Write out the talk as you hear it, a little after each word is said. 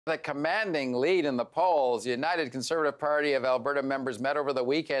The commanding lead in the polls, the United Conservative Party of Alberta members met over the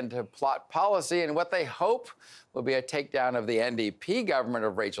weekend to plot policy and what they hope will be a takedown of the NDP government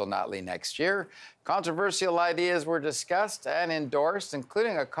of Rachel Notley next year. Controversial ideas were discussed and endorsed,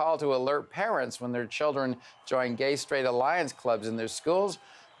 including a call to alert parents when their children join gay-straight alliance clubs in their schools.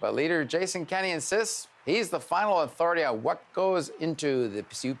 But leader Jason Kenney insists he's the final authority on what goes into the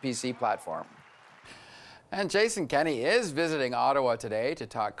UPC platform. And Jason Kenney is visiting Ottawa today to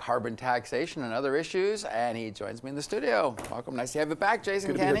talk carbon taxation and other issues, and he joins me in the studio. Welcome. Nice to have you back,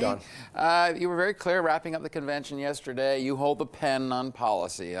 Jason Kenney. Good to be here, you were very clear wrapping up the convention yesterday. You hold the pen on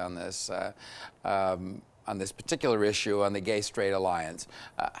policy on this particular issue on the gay-straight alliance.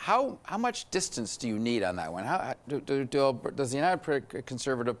 How much distance do you need on that one? Does the United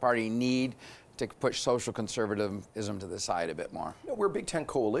Conservative Party need to push social conservatism to the side a bit more? We're a Big Tent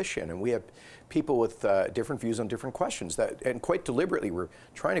coalition, and we have people with different views on different questions. And quite deliberately, we're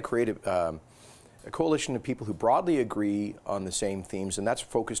trying to create a coalition of people who broadly agree on the same themes, and that's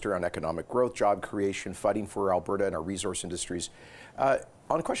focused around economic growth, job creation, fighting for Alberta and our resource industries.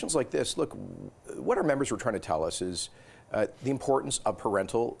 On questions like this, look, what our members were trying to tell us is the importance of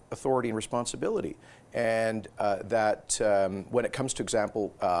parental authority and responsibility, and that when it comes to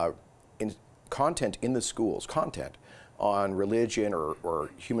example, in content in the schools, content on religion or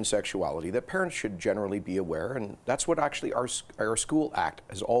human sexuality, that parents should generally be aware, and that's what actually our school act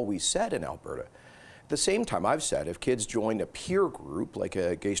has always said in Alberta. At the same time, I've said if kids join a peer group like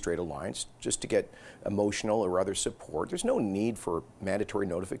a gay-straight alliance just to get emotional or other support, there's no need for mandatory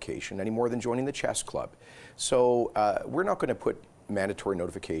notification any more than joining the chess club. So we're not going to put mandatory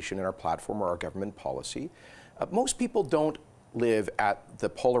notification in our platform or our government policy. Most people don't live at the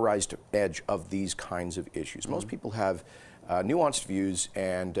polarized edge of these kinds of issues. Most people have nuanced views,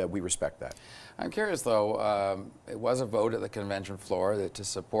 and we respect that. I'm curious, though, it was a vote at the convention floor to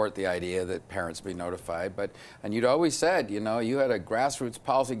support the idea that parents be notified, and you'd always said, you know, you had a grassroots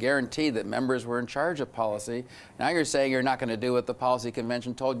policy guarantee that members were in charge of policy. Now you're saying you're not going to do what the policy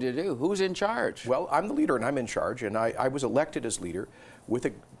convention told you to do. Who's in charge? Well, I'm the leader and I'm in charge, and I was elected as leader with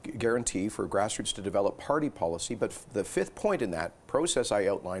a guarantee for grassroots to develop party policy, but the fifth point in that process I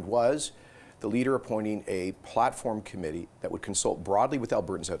outlined was the leader appointing a platform committee that would consult broadly with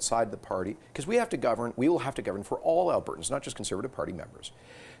Albertans outside the party, because we will have to govern for all Albertans, not just Conservative Party members.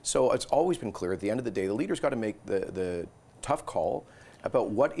 So it's always been clear at the end of the day, the leader's got to make the tough call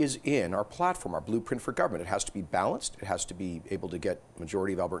about what is in our platform, our blueprint for government. It has to be balanced, it has to be able to get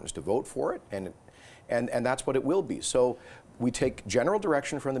majority of Albertans to vote for it, and that's what it will be. So we take general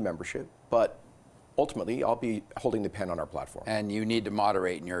direction from the membership, but ultimately, I'll be holding the pen on our platform. And you need to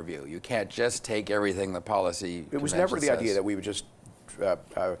moderate, in your view. You can't just take everything the policy It was never the idea that we would just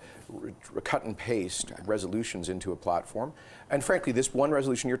cut and paste resolutions into a platform. And frankly, this one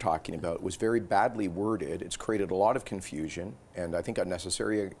resolution you're talking about was very badly worded. It's created a lot of confusion and I think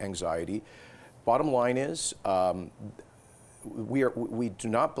unnecessary anxiety. Bottom line is, we do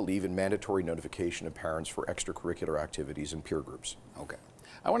not believe in mandatory notification of parents for extracurricular activities and peer groups. Okay.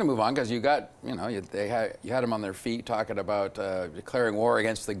 I want to move on because you got, you know, you had them on their feet talking about declaring war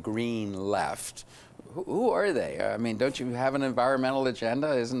against the green left. Who are they? I mean, don't you have an environmental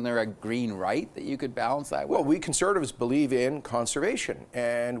agenda? Isn't there a green right that you could balance that with? Well, we Conservatives believe in conservation,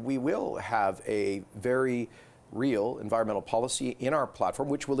 and we will have a very real environmental policy in our platform,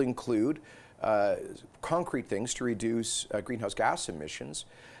 which will include concrete things to reduce greenhouse gas emissions.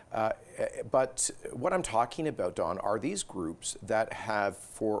 But what I'm talking about, Don, are these groups that have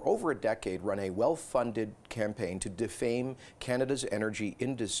for over a decade run a well-funded campaign to defame Canada's energy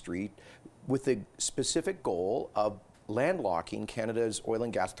industry with the specific goal of landlocking Canada's oil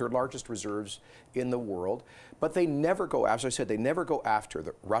and gas, third largest reserves in the world. But they never go, as I said, they never go after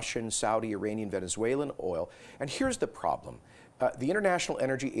the Russian, Saudi, Iranian, Venezuelan oil. And here's the problem. The International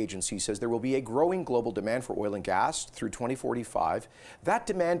Energy Agency says there will be a growing global demand for oil and gas through 2045. That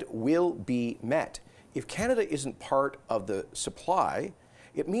demand will be met. If Canada isn't part of the supply,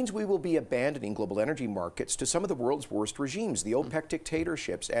 it means we will be abandoning global energy markets to some of the world's worst regimes, the OPEC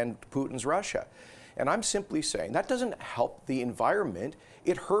dictatorships and Putin's Russia. And I'm simply saying that doesn't help the environment.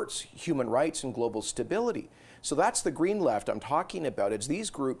 It hurts human rights and global stability. So that's the green left I'm talking about. It's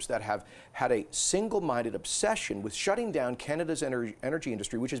these groups that have had a single-minded obsession with shutting down Canada's energy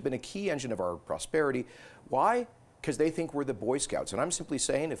industry, which has been a key engine of our prosperity. Why? Because they think we're the Boy Scouts. And I'm simply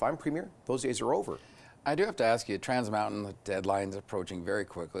saying, if I'm Premier, those days are over. I do have to ask you, Trans Mountain, the deadline's approaching very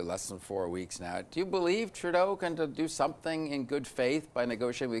quickly, less than 4 weeks now. Do you believe Trudeau can do something in good faith by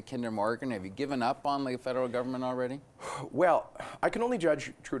negotiating with Kinder Morgan? Have you given up on the federal government already? Well, I can only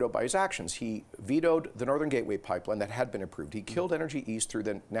judge Trudeau by his actions. He vetoed the Northern Gateway pipeline that had been approved. He killed Energy East through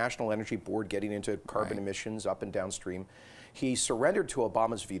the National Energy Board getting into carbon emissions up and downstream. He surrendered to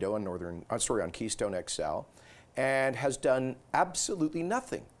Obama's veto on Keystone XL, and has done absolutely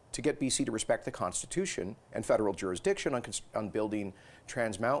nothing to get BC to respect the Constitution and federal jurisdiction on building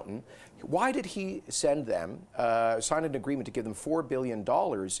Trans Mountain. Why did he send them, sign an agreement to give them $4 billion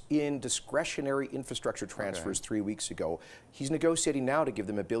in discretionary infrastructure transfers 3 weeks ago? He's negotiating now to give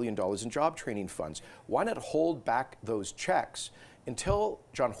them $1 billion in job training funds. Why not hold back those checks until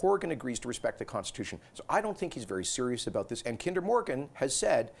John Horgan agrees to respect the Constitution? So I don't think he's very serious about this. And Kinder Morgan has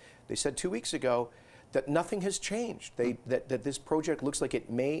said, they said 2 weeks ago, that nothing has changed. That this project looks like it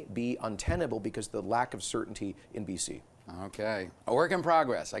may be untenable because of the lack of certainty in BC. Okay. A work in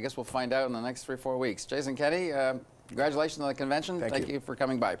progress. I guess we'll find out in the next 3 or 4 weeks. Jason Kenney, congratulations on the convention. Thank you for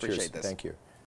coming by. Appreciate this. Thank you.